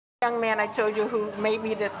Young man I told you who made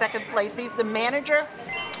me the second place. He's the manager,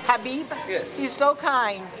 Habib. Yes. He's so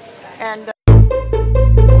kind. And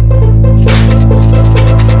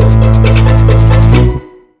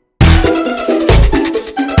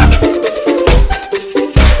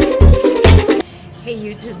hey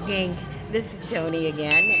YouTube gang, this is Tony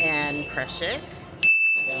again and Precious.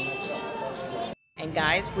 And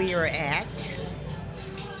guys, we are at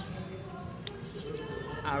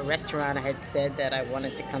a restaurant. I had said that I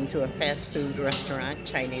wanted to come to a fast food restaurant,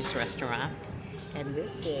 Chinese restaurant. And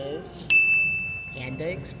this is Panda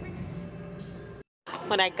Express.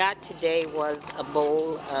 What I got today was a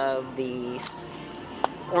bowl of the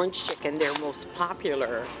orange chicken, their most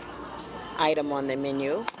popular item on the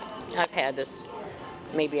menu. I've had this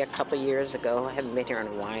maybe a couple years ago. I haven't been here in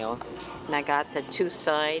a while. And I got the two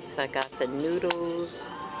sides. I got the noodles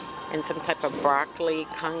and some type of broccoli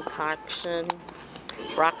concoction.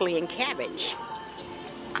 Broccoli and cabbage.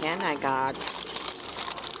 And I got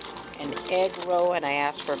an egg roll, and I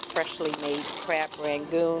asked for freshly made crab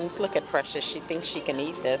rangoons. Look at Precious. She thinks she can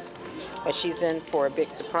eat this, but she's in for a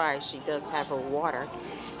big surprise. She does have her water.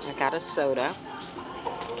 I got a soda.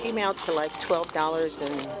 Came out to like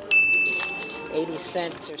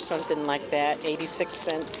 $12.80 or something like that, 86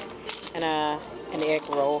 cents, and an egg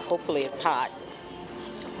roll. Hopefully it's hot.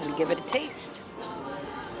 I'm gonna give it a taste.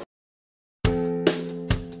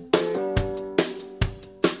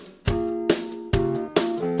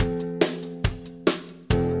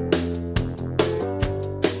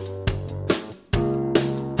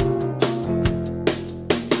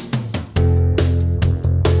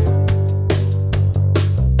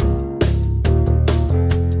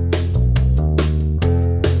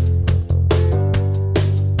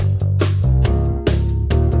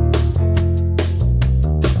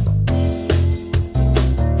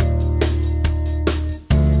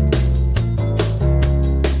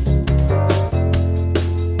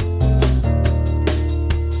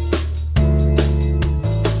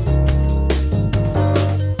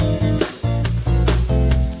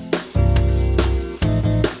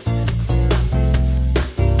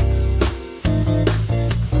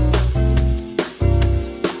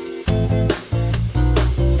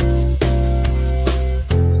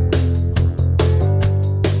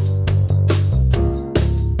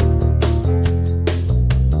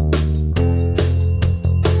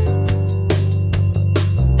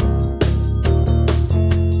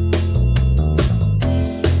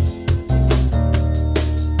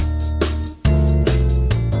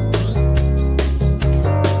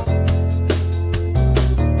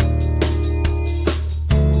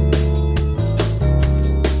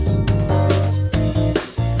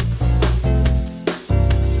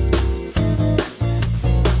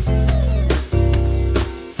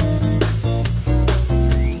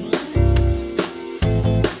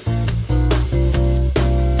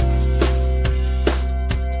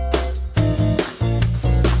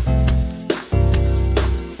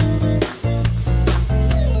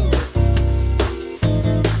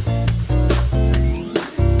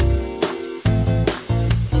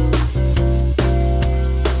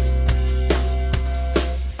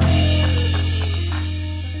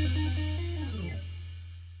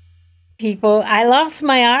 People, I lost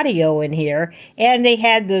my audio in here, and they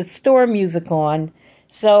had the store music on,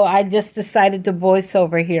 so I just decided to voice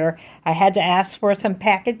over here. I had to ask for some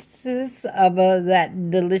packages of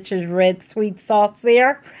that delicious red sweet sauce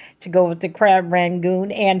there to go with the crab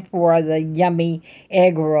rangoon and for the yummy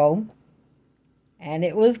egg roll. And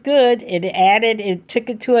it was good. It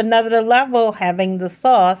took it to another level having the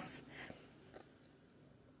sauce.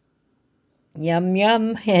 Yum,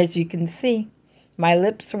 yum, as you can see. My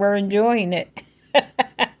lips were enjoying it.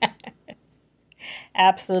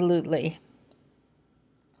 Absolutely.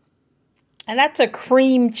 And that's a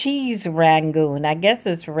cream cheese rangoon. I guess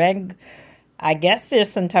there's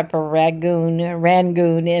some type of rangoon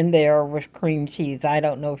in there with cream cheese. I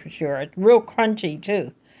don't know for sure. It's real crunchy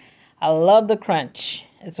too. I love the crunch,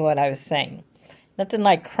 is what I was saying. Nothing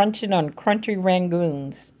like crunching on crunchy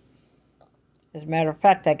rangoons. As a matter of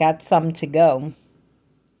fact, I got some to go.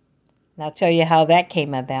 And I'll tell you how that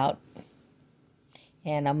came about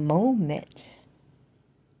in a moment.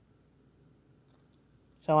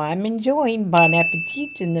 So I'm enjoying Bon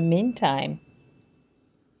Appetit in the meantime.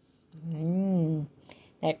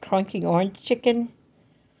 That crunchy orange chicken.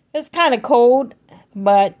 It's kind of cold,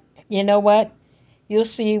 but you know what? You'll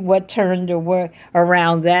see what turned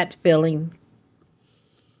around that feeling.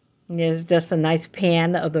 There's just a nice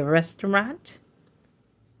pan of the restaurant.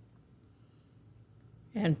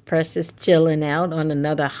 And Precious chilling out on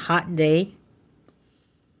another hot day.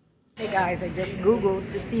 Hey guys, I just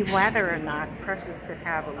Googled to see whether or not Precious could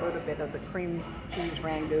have a little bit of the cream cheese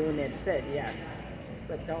rangoon. It said yes,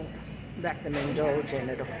 but don't let them indulge in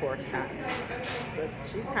it, of course not. But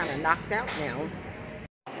she's kind of knocked out now.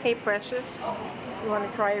 Hey Precious, you want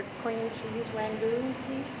to try a cream cheese rangoon,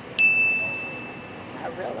 please?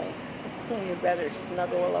 Not really. You better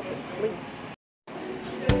snuggle up and sleep.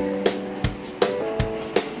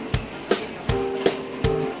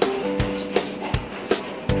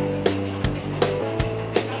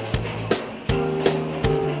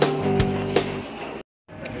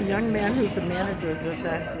 The young man who's the manager just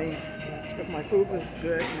asked me if my food was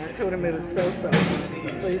good, and I told him it was so-so.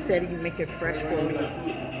 So he said he'd make it fresh for me.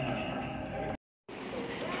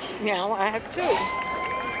 Now I have two.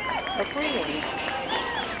 A cream.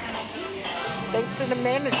 Thanks to the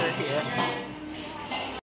manager here.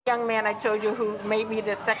 The young man I told you who made me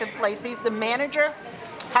the second place, he's the manager,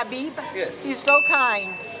 Habib. Yes. He's so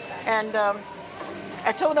kind. And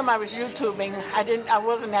I told him I was YouTubing. I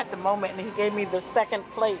wasn't at the moment, and he gave me the second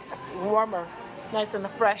plate, warmer, nice and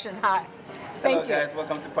fresh and hot. Thank you. Hello guys,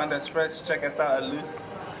 welcome to Panda Express. Check us out at Loose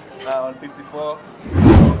on 54.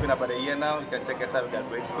 We've been about a year now. You can check us out. We got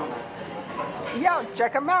great food. Yeah,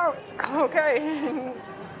 check them out. Okay.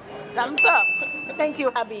 Thumbs up. Thank you,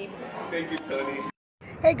 Habib. Thank you, Tony.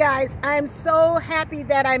 Hey guys, I'm so happy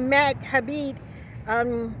that I met Habib.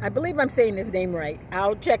 I believe I'm saying his name right.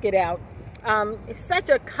 I'll check it out. He's such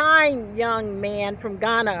a kind young man from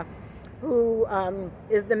Ghana who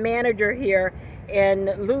is the manager here in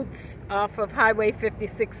Lutz off of Highway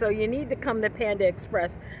 56. So you need to come to Panda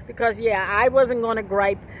Express because, yeah, I wasn't going to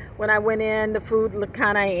gripe when I went in. The food looked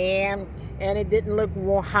kind of and it didn't look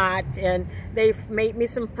more hot. And they made me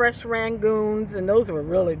some fresh rangoons, and those were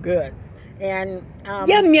really good. And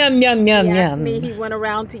yum, yum, yum, yum, he asked yum. me, he went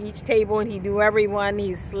around to each table and he knew everyone.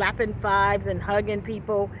 He's slapping fives and hugging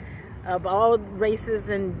people of all races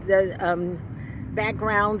and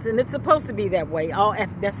backgrounds, and it's supposed to be that way, all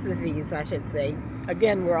ethnicities, I should say.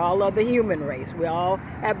 Again, we're all of the human race. We all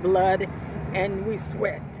have blood and we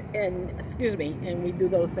sweat and, excuse me, and we do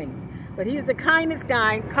those things. But he's the kindest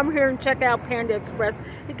guy. Come here and check out Panda Express.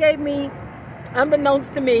 He gave me,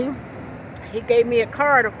 unbeknownst to me, he gave me a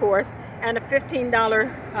card, of course, and a $15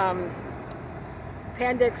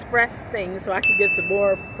 Panda Express thing so I could get some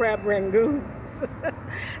more crab rangoons.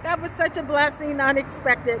 That was such a blessing,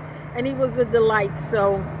 unexpected, and he was a delight.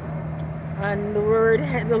 So and the Lord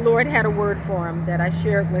had a word for him that I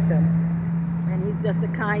shared with him. And he's just a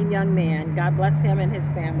kind young man. God bless him and his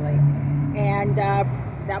family. And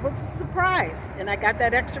that was a surprise. And I got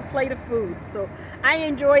that extra plate of food. So I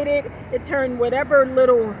enjoyed it. It turned whatever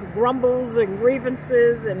little grumbles and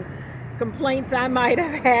grievances and complaints I might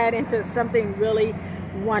have had into something really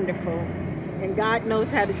wonderful. And God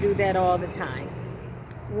knows how to do that all the time.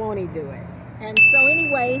 Won't he do it? And so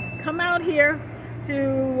anyway, come out here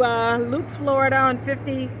to Lutz, Florida on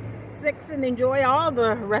 56 and enjoy all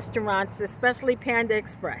the restaurants, especially Panda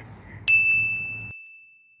Express.